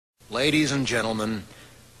Ladies and gentlemen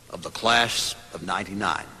of the class of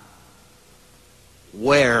 '99,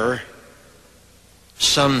 wear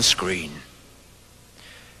sunscreen.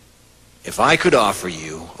 If I could offer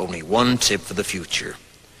you only one tip for the future,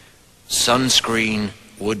 sunscreen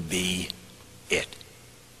would be it.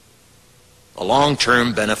 The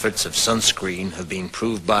long-term benefits of sunscreen have been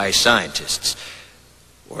proved by scientists,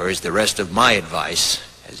 whereas the rest of my advice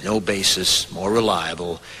has no basis more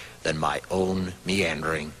reliable than my own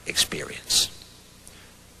meandering experience.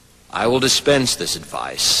 I will dispense this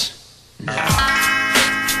advice now.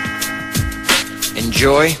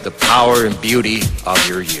 Enjoy the power and beauty of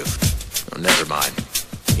your youth. Oh, never mind.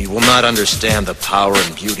 You will not understand the power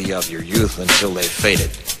and beauty of your youth until they've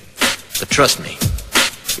faded. But trust me,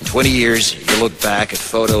 in 20 years, you'll look back at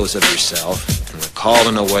photos of yourself and recall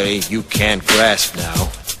in a way you can't grasp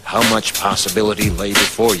now how much possibility lay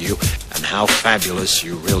before you and how fabulous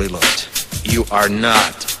you really looked. You are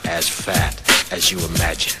not as fat as you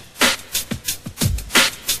imagine.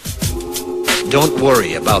 Don't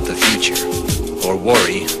worry about the future, or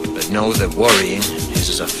worry, but know that worrying is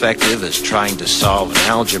as effective as trying to solve an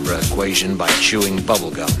algebra equation by chewing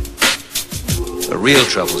bubblegum. The real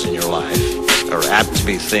troubles in your life are apt to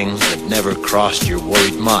be things that never crossed your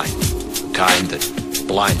worried mind, the kind that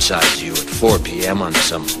blindsides you at 4 p.m. on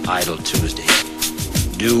some idle Tuesday.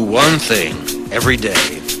 Do one thing every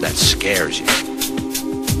day that scares you.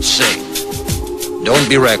 Sing. Don't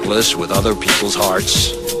be reckless with other people's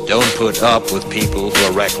hearts. Don't put up with people who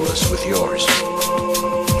are reckless with yours.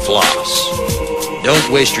 Floss.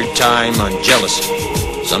 Don't waste your time on jealousy.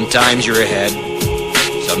 Sometimes you're ahead,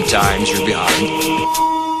 sometimes you're behind.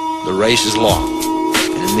 The race is long,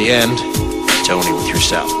 and in the end, it's only with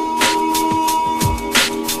yourself.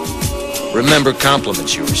 Remember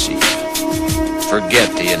compliments you receive.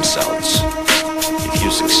 Forget the insults. If you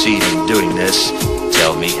succeed in doing this,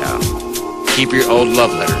 tell me how. Keep your old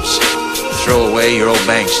love letters. Throw away your old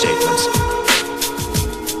bank statements.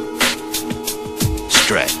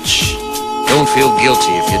 Stretch. Don't feel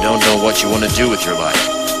guilty if you don't know what you want to do with your life.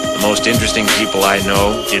 The most interesting people I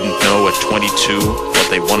know didn't know at 22 what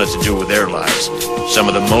they wanted to do with their lives. Some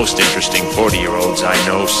of the most interesting 40-year-olds I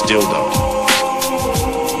know still don't.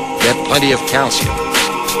 Get plenty of calcium.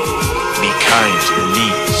 Be kind to your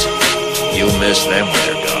knees. You'll miss them when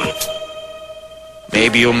they're gone.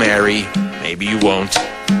 Maybe you'll marry, maybe you won't.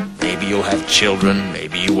 Maybe you'll have children,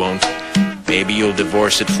 maybe you won't. Maybe you'll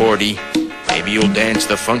divorce at 40. Maybe you'll dance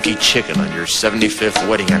the funky chicken on your 75th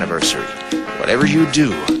wedding anniversary. Whatever you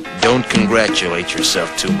do, don't congratulate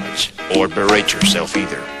yourself too much, or berate yourself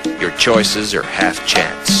either. Your choices are half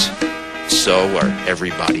chance. So are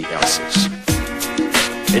everybody else's.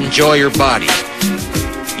 Enjoy your body.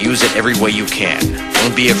 Use it every way you can.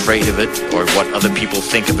 Don't be afraid of it, or what other people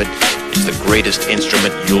think of it. It's the greatest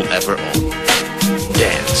instrument you'll ever own.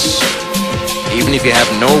 Dance. Even if you have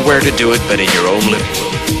nowhere to do it but in your own living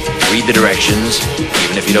room. Read the directions,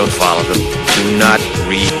 even if you don't follow them. Do not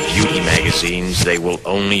read beauty magazines. They will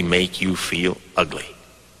only make you feel ugly.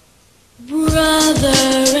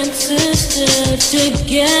 Brother and sister,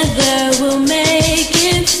 together we'll make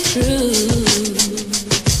it through.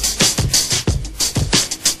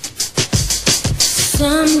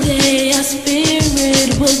 Someday our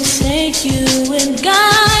spirit will take you and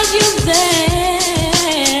guide you there.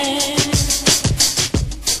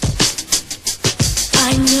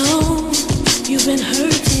 I know you've been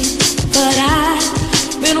hurting, but I've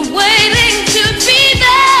been waiting to be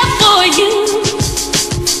there for you.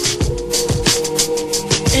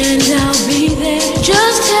 And I'll be there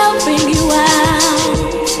just helping you out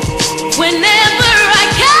whenever I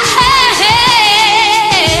can.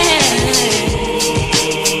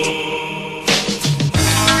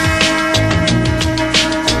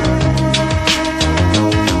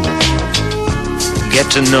 Get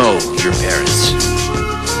to know your parents.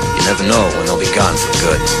 You never know when they'll be gone for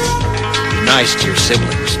good. Be nice to your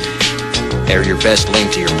siblings. They're your best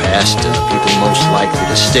link to your past and the people most likely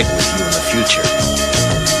to stick with you in the future.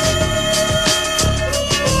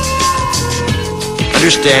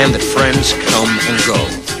 Understand that friends come and go,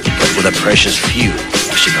 but with a precious few,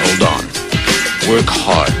 you should hold on. Work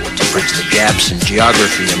hard to bridge the gaps in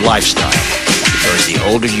geography and lifestyle, because the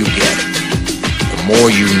older you get, the more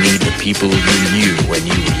you need the people you knew when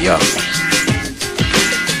you were young.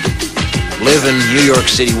 Live in New York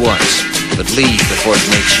City once, but leave before it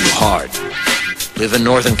makes you hard. Live in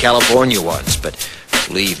Northern California once, but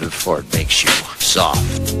leave before it makes you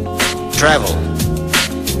soft. Travel.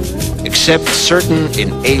 Accept certain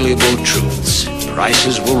inalienable truths.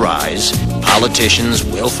 Prices will rise, politicians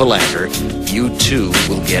will philander, you too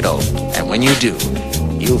will get old. And when you do,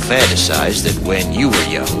 You'll fantasize that when you were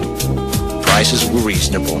young, prices were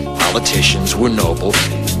reasonable, politicians were noble,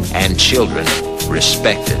 and children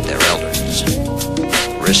respected their elders.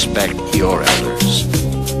 Respect your elders.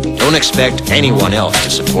 Don't expect anyone else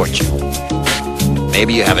to support you.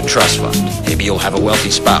 Maybe you have a trust fund, maybe you'll have a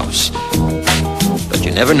wealthy spouse, but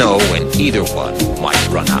you never know when either one might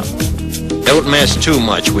run out. Don't mess too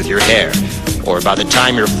much with your hair, or by the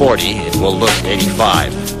time you're 40, it will look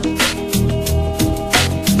 85.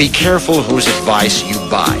 Be careful whose advice you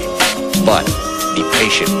buy, but be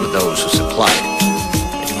patient with those who supply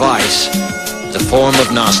it. Advice is a form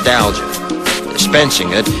of nostalgia.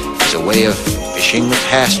 Dispensing it is a way of fishing the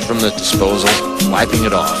past from the disposal, wiping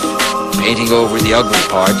it off, painting over the ugly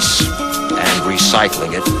parts, and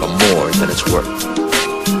recycling it for more than it's worth.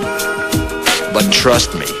 But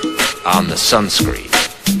trust me on the sunscreen.